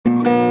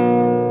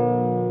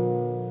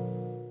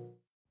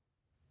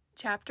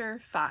Chapter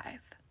 5.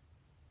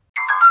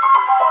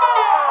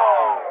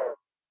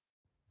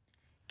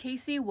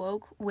 Casey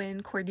woke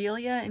when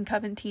Cordelia and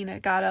Coventina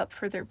got up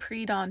for their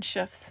pre-dawn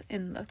shifts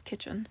in the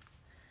kitchen.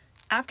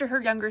 After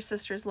her younger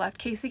sisters left,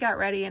 Casey got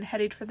ready and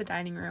headed for the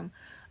dining room,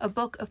 a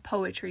book of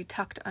poetry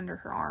tucked under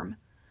her arm.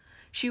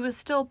 She was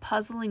still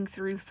puzzling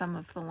through some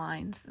of the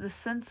lines, the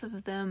sense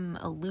of them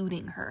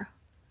eluding her.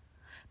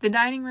 The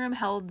dining room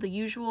held the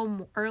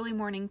usual early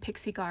morning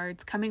pixie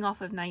guards coming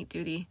off of night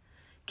duty,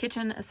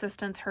 kitchen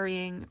assistants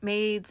hurrying,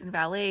 maids and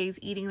valets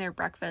eating their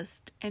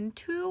breakfast, and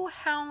 2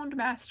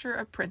 Houndmaster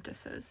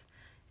apprentices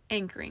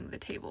anchoring the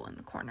table in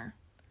the corner.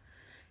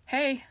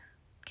 "Hey,"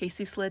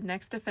 Casey slid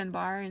next to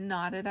Finbar and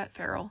nodded at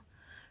Farrell.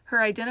 Her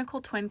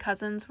identical twin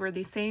cousins were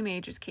the same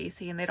age as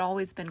Casey, and they'd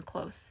always been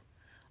close.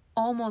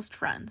 Almost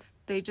friends.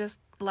 They just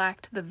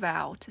lacked the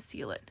vow to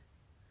seal it.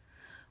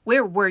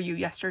 "Where were you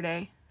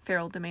yesterday?"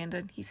 Farrell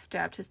demanded. He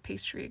stabbed his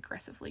pastry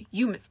aggressively.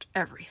 "You missed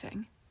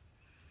everything."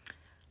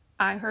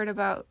 "I heard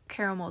about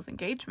Caramel's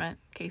engagement,"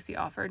 Casey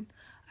offered.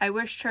 "I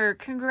wished her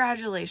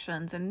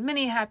congratulations and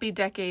many happy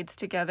decades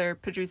together,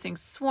 producing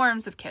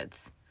swarms of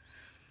kids."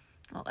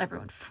 "Well,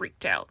 everyone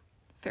freaked out,"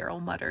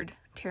 Farrell muttered,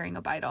 tearing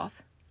a bite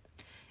off.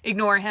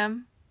 "Ignore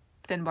him,"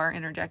 Finbar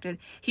interjected.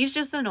 "He's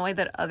just annoyed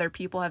that other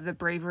people have the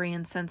bravery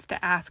and sense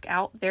to ask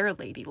out their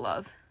lady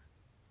love."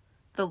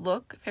 The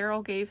look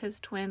Farrell gave his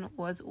twin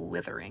was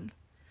withering.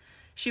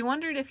 She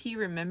wondered if he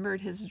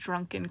remembered his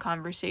drunken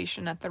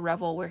conversation at the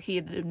revel where he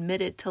had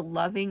admitted to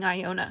loving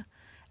Iona,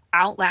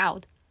 out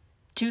loud,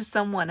 to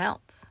someone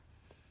else.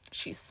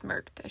 She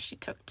smirked as she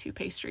took 2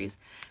 pastries,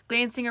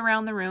 glancing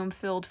around the room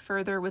filled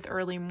further with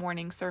early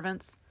morning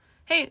servants.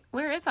 "Hey,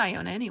 where is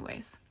Iona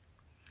anyways?"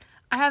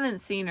 "I haven't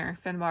seen her,"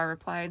 Finbar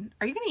replied.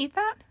 "Are you going to eat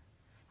that?"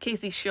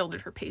 Casey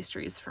shielded her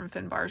pastries from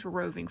Finbar's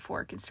roving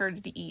fork and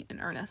started to eat in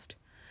earnest.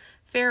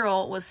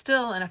 Farrell was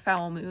still in a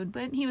foul mood,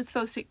 but he was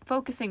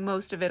focusing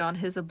most of it on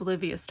his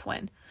oblivious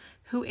twin,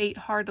 who ate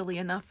heartily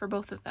enough for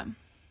both of them.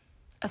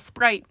 A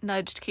sprite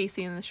nudged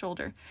Casey in the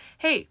shoulder.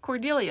 "Hey,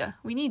 Cordelia,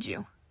 we need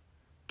you."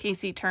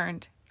 Casey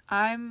turned.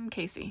 "I'm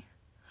Casey."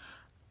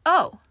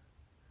 "Oh."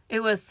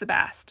 It was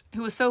Sebast,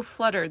 who was so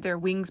fluttered their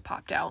wings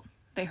popped out.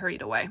 They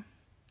hurried away.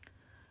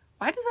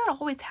 "Why does that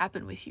always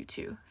happen with you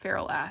two?"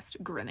 Farrell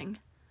asked, grinning.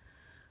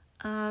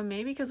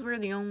 Maybe because we're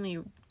the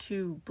only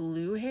 2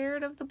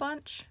 blue-haired of the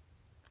bunch,"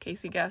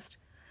 Casey guessed.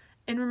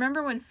 "And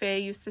remember when Faye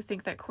used to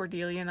think that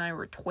Cordelia and I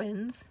were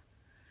twins?"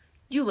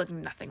 "You look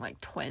nothing like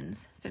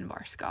twins,"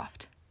 Finbar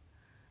scoffed.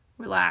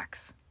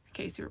 "Relax,"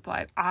 Casey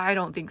replied. "I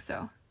don't think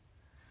so."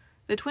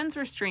 The twins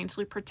were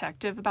strangely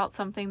protective about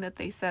something that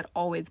they said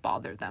always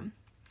bothered them.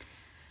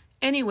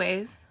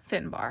 "Anyways,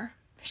 Finbar,"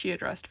 she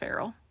addressed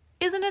Farrell,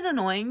 "isn't it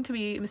annoying to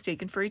be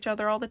mistaken for each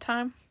other all the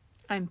time?"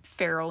 "I'm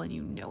Farrell and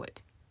you know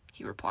it,"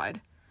 he replied.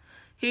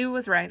 He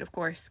was right, of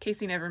course.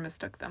 Casey never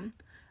mistook them.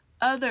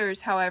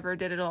 Others, however,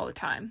 did it all the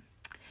time.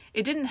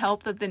 It didn't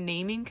help that the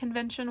naming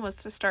convention was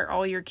to start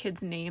all your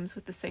kids' names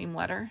with the same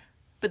letter.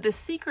 But the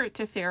secret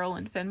to Farrell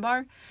and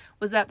Finbar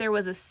was that there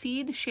was a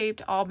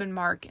seed-shaped almond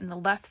mark in the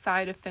left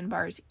side of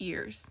Finbar's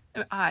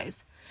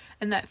eyes,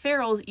 and that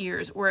Farrell's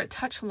ears were a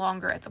touch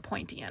longer at the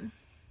pointy end.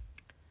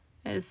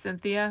 "Is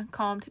Cynthia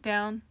calmed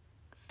down?"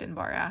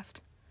 Finbar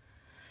asked.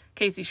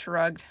 Casey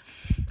shrugged.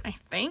 "I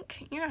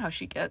think. You know how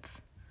she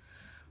gets."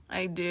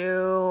 "I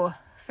do,"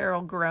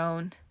 Farrell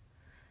groaned.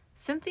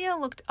 Cynthia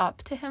looked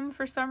up to him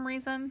for some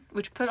reason,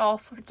 which put all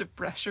sorts of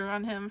pressure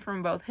on him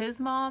from both his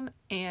mom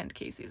and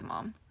Casey's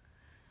mom.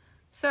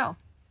 "So,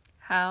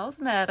 how's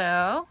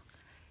Meadow?"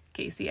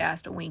 Casey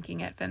asked,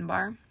 winking at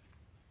Finbar.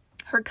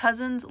 Her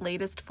cousin's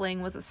latest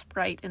fling was a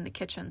sprite in the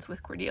kitchens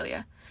with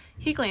Cordelia.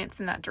 He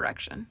glanced in that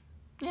direction.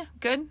 "Yeah,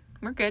 good.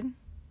 We're good."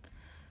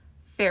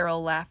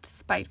 Farrell laughed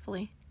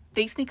spitefully.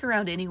 "They sneak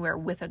around anywhere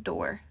with a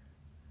door."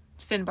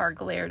 Finbar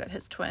glared at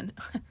his twin.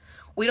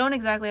 "We don't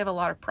exactly have a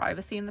lot of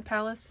privacy in the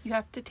palace. You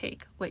have to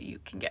take what you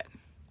can get."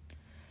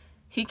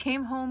 "He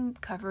came home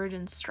covered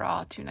in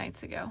straw 2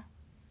 nights ago."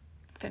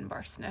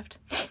 Finbar sniffed.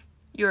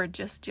 "You're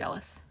just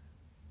jealous."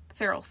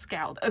 Farrell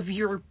scowled. "Of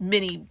your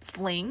many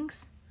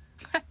flings?"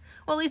 "Well,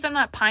 at least I'm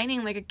not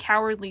pining like a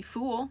cowardly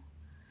fool."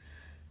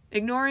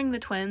 Ignoring the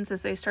twins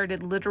as they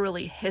started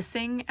literally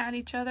hissing at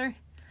each other,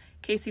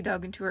 Casey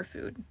dug into her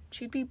food.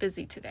 She'd be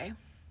busy today.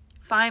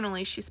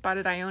 Finally, she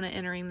spotted Iona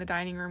entering the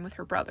dining room with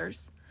her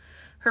brothers.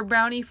 Her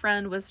brownie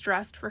friend was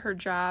dressed for her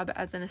job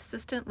as an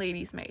assistant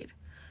lady's maid.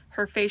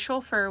 Her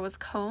facial fur was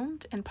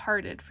combed and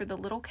parted for the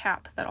little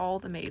cap that all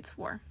the maids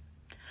wore.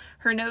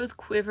 Her nose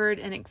quivered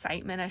in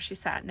excitement as she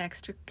sat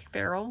next to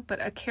Farrell,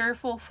 but a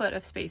careful foot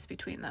of space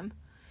between them.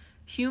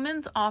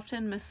 Humans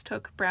often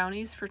mistook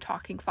brownies for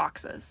talking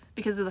foxes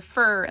because of the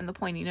fur and the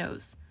pointy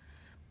nose.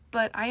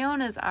 But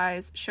Iona's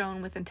eyes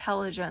shone with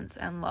intelligence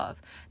and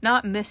love,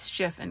 not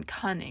mischief and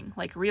cunning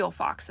like real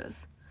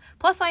foxes.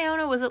 Plus,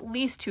 Iona was at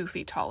least 2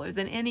 feet taller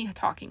than any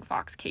talking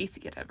fox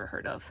Casey had ever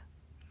heard of.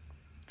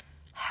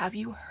 "Have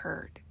you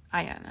heard?"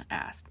 Iona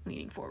asked,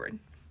 leaning forward.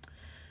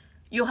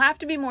 "You'll have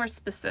to be more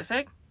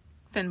specific,"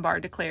 Finbar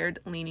declared,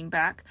 leaning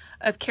back.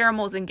 "Of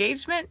Caramel's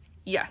engagement?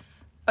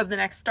 Yes. Of the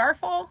next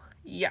starfall?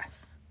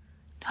 Yes.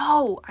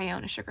 No,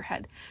 Iona shook her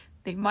head.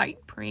 They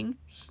might bring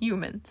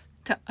humans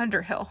to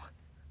Underhill.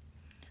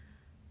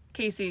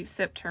 Casey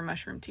sipped her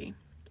mushroom tea.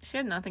 She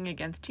had nothing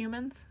against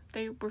humans.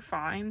 They were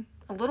fine.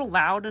 A little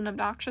loud and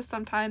obnoxious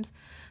sometimes,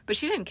 but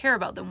she didn't care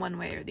about them one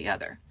way or the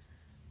other.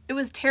 It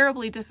was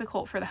terribly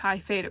difficult for the High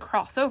Fae to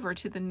cross over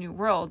to the New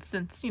World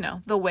since,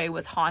 the way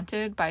was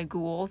haunted by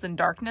ghouls and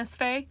darkness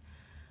Fae.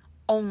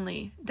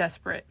 Only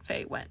desperate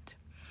Fae went.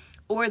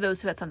 Or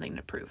those who had something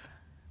to prove.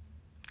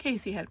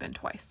 Casey had been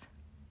twice.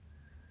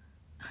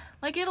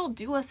 Like it'll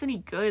do us any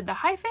good. The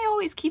High Fae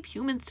always keep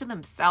humans to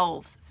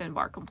themselves,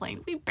 Finbar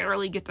complained. We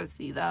barely get to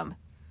see them.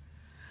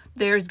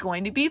 There's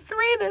going to be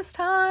 3 this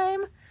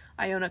time.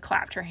 Iona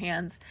clapped her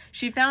hands.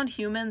 She found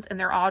humans and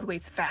their odd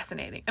ways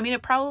fascinating. I mean,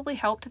 it probably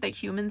helped that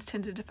humans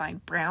tended to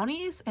find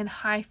brownies and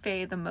High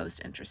Fae the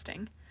most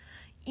interesting.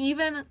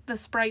 Even the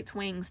sprites'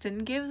 wings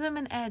didn't give them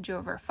an edge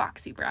over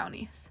foxy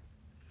brownies.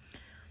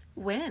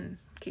 When?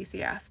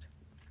 Casey asked.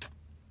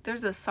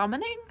 There's a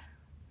summoning?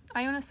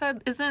 Iona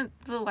said. Isn't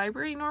the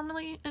library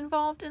normally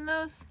involved in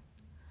those?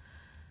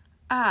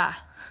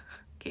 Ah.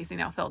 Casey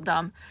now felt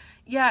dumb.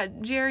 Yeah,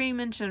 Jerry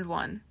mentioned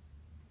one.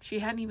 She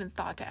hadn't even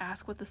thought to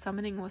ask what the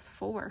summoning was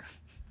for.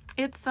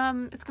 It's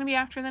gonna be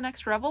after the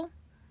next revel?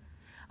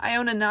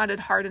 Iona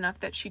nodded hard enough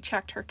that she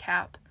checked her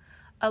cap.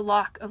 A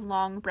lock of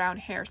long brown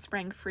hair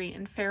sprang free,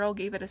 and Farrell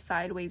gave it a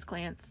sideways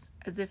glance,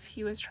 as if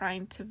he was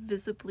trying to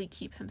visibly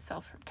keep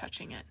himself from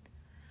touching it.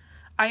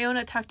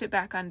 Iona tucked it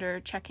back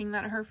under, checking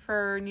that her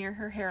fur near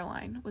her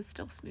hairline was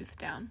still smoothed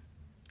down.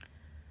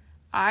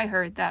 I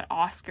heard that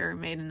Oscar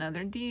made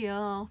another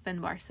deal,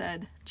 Finbar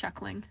said,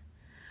 chuckling.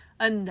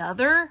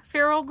 Another?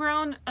 Farrell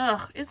groaned.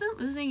 Ugh, isn't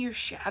losing your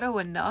shadow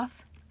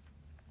enough?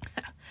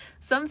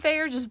 Some Fae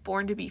are just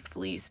born to be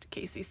fleeced,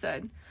 Casey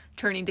said,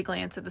 turning to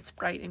glance at the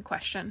sprite in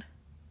question.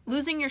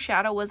 Losing your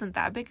shadow wasn't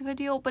that big of a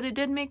deal, but it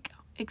did make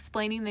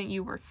explaining that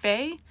you were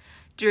Fae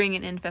during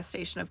an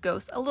infestation of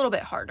ghosts a little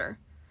bit harder.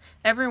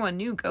 Everyone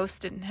knew ghosts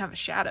didn't have a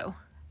shadow.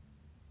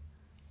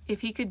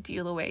 If he could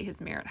deal away his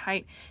merit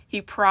height,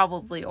 he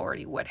probably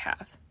already would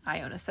have,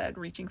 Iona said,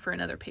 reaching for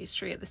another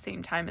pastry at the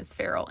same time as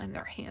Farrell and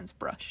their hands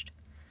brushed.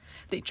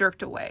 They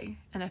jerked away,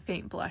 and a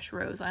faint blush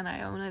rose on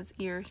Iona's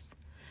ears.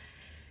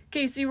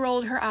 Casey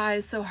rolled her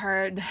eyes so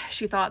hard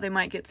she thought they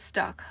might get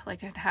stuck,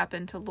 like it had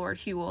happened to Lord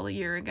Hewell a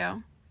year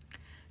ago.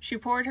 She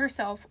poured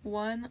herself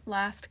one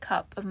last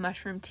cup of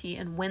mushroom tea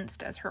and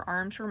winced as her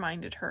arms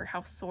reminded her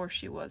how sore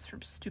she was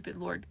from stupid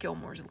Lord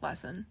Gilmore's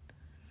lesson.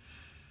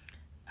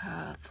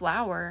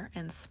 Flower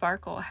and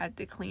Sparkle had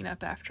to clean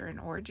up after an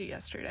orgy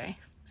yesterday,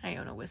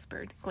 Iona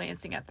whispered,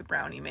 glancing at the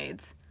brownie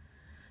maids.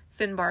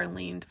 Finbar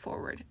leaned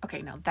forward.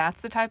 Okay, now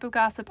that's the type of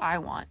gossip I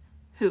want.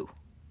 Who?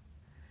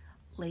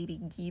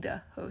 Lady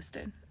Gita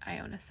hosted,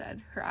 Iona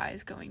said, her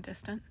eyes going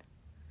distant.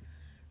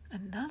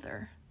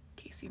 Another?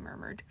 Casey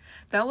murmured.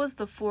 That was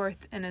the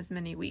 4th in as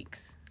many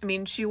weeks. I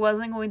mean, she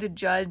wasn't going to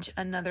judge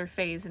another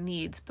Fae's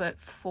needs, but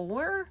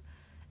 4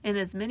 in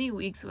as many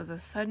weeks was a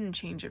sudden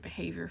change of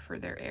behavior for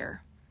their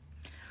heir.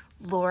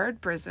 Lord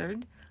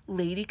Blizzard,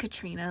 Lady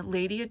Katrina,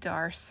 Lady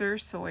Adar, Sir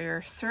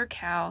Sawyer, Sir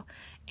Cal,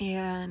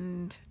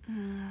 and...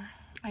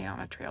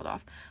 Iona trailed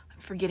off. I'm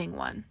forgetting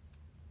one.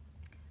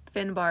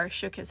 Finbar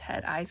shook his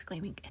head, eyes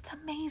gleaming. It's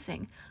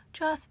amazing.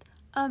 Just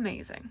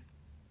amazing.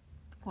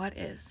 What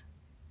is?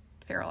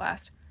 Farrell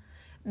asked.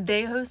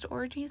 They host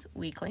orgies,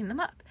 we clean them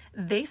up.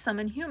 They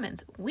summon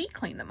humans, we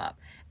clean them up.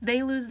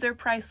 They lose their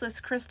priceless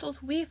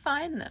crystals, we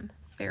find them,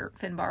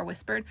 Finbar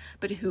whispered.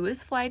 But who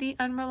is flighty,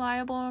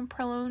 unreliable, and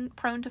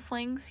prone to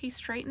flings? He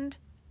straightened.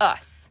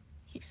 Us,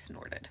 he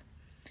snorted.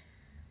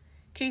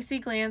 Casey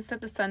glanced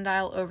at the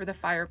sundial over the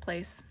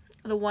fireplace,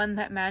 the one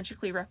that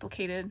magically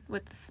replicated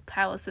with the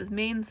palace's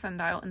main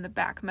sundial in the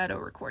back meadow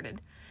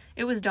recorded.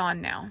 It was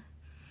dawn now.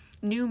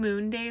 New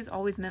moon days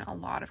always meant a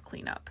lot of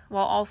cleanup,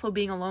 while also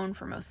being alone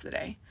for most of the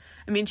day.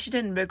 I mean, she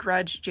didn't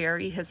begrudge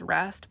Jerry his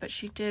rest, but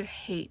she did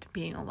hate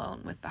being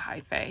alone with the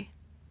High Fae.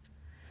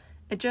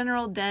 A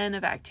general din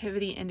of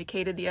activity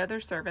indicated the other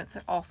servants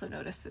had also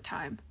noticed the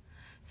time.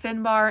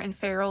 Finbar and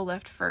Farrell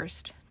left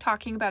first,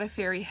 talking about a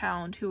fairy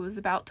hound who was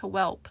about to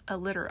whelp a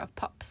litter of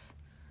pups.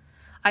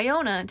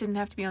 Iona didn't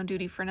have to be on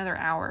duty for another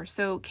hour,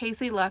 so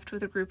Casey left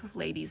with a group of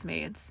ladies'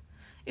 maids.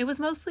 It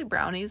was mostly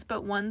brownies,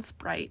 but one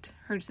sprite,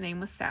 whose name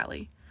was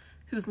Sally,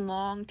 whose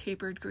long,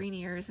 tapered green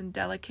ears and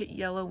delicate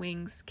yellow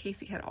wings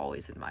Casey had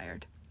always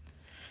admired.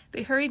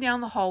 They hurried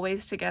down the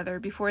hallways together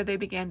before they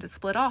began to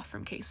split off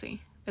from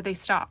Casey, but they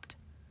stopped,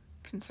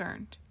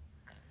 concerned.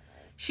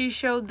 She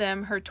showed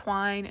them her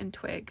twine and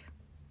twig.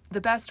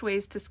 The best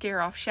ways to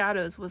scare off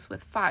shadows was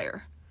with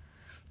fire.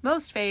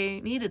 Most Fae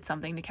needed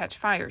something to catch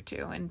fire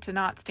to, and to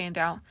not stand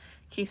out,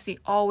 Casey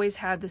always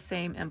had the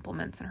same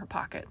implements in her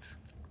pockets.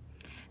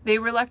 They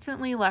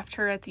reluctantly left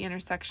her at the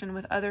intersection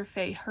with other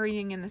Fae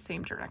hurrying in the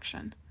same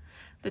direction.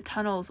 The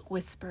tunnel's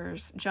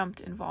whispers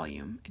jumped in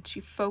volume, and she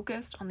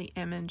focused on the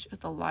image of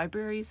the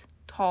library's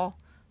tall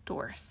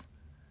doors.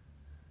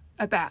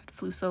 A bat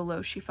flew so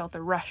low she felt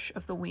the rush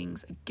of the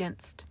wings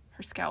against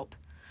her scalp.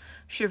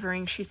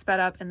 Shivering, she sped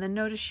up and then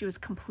noticed she was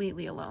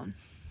completely alone.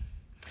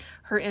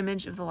 Her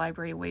image of the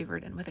library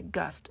wavered, and with a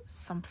gust,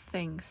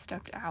 something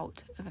stepped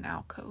out of an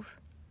alcove.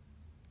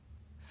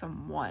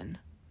 Someone.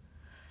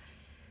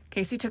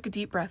 Casey took a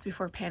deep breath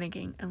before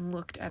panicking and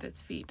looked at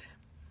its feet.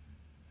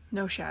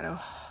 No shadow,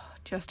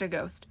 just a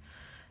ghost.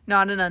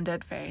 Not an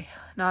undead fae,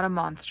 not a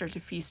monster to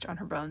feast on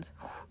her bones.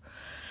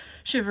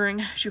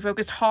 Shivering, she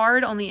focused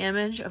hard on the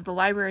image of the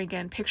library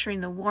again,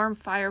 picturing the warm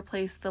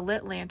fireplace, the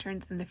lit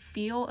lanterns, and the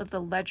feel of the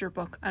ledger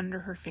book under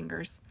her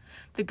fingers.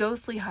 The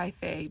ghostly high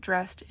fae,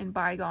 dressed in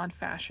bygone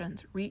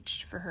fashions,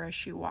 reached for her as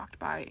she walked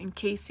by, and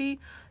Casey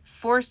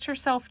forced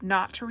herself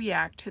not to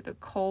react to the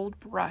cold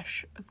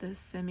brush of the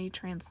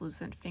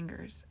semi-translucent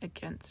fingers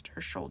against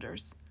her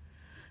shoulders.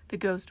 The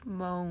ghost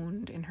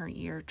moaned in her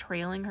ear,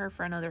 trailing her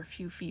for another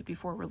few feet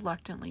before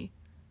reluctantly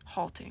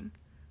halting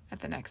at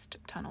the next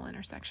tunnel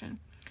intersection.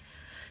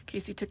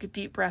 Casey took a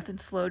deep breath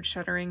and slowed,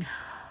 shuddering.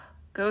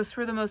 Ghosts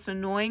were the most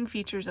annoying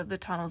features of the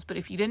tunnels, but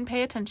if you didn't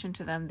pay attention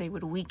to them, they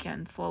would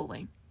weaken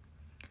slowly.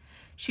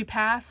 She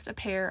passed a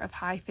pair of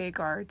high fae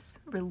guards,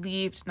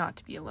 relieved not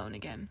to be alone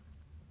again,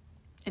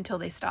 until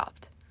they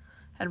stopped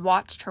and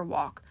watched her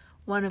walk,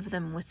 one of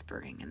them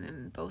whispering and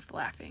then both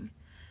laughing.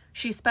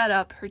 She sped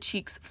up, her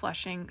cheeks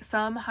flushing.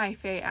 Some high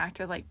fae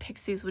acted like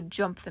pixies would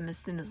jump them as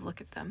soon as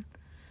look at them.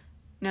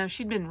 No,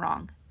 she'd been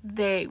wrong.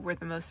 They were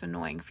the most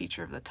annoying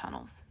feature of the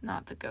tunnels,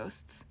 not the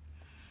ghosts.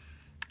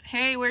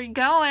 "Hey, where you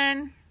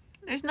going?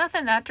 There's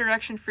nothing that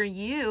direction for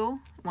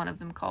you," one of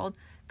them called.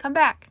 "Come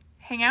back.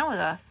 Hang out with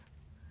us."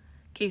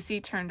 Casey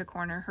turned a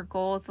corner, her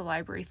goal at the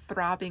library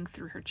throbbing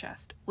through her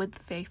chest. Would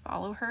the fae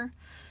follow her?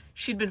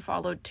 She'd been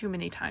followed too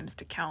many times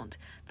to count.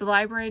 The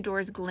library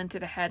doors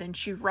glinted ahead, and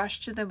she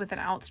rushed to them with an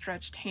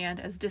outstretched hand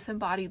as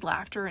disembodied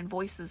laughter and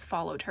voices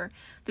followed her.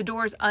 The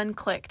doors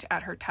unclicked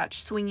at her touch,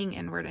 swinging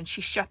inward, and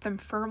she shut them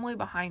firmly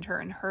behind her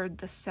and heard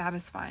the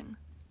satisfying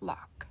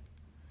lock.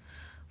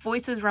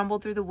 Voices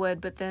rumbled through the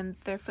wood, but then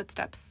their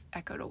footsteps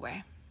echoed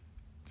away.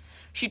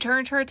 She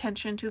turned her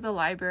attention to the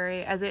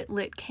library as it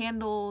lit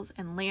candles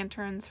and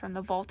lanterns from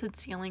the vaulted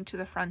ceiling to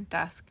the front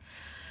desk.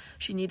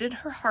 She needed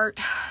her heart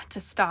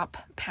to stop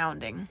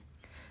pounding.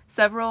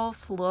 Several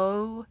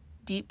slow,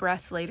 deep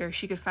breaths later,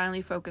 she could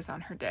finally focus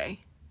on her day.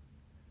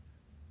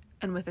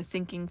 And with a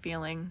sinking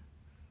feeling,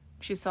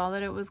 she saw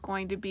that it was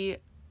going to be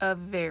a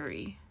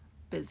very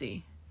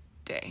busy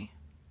day.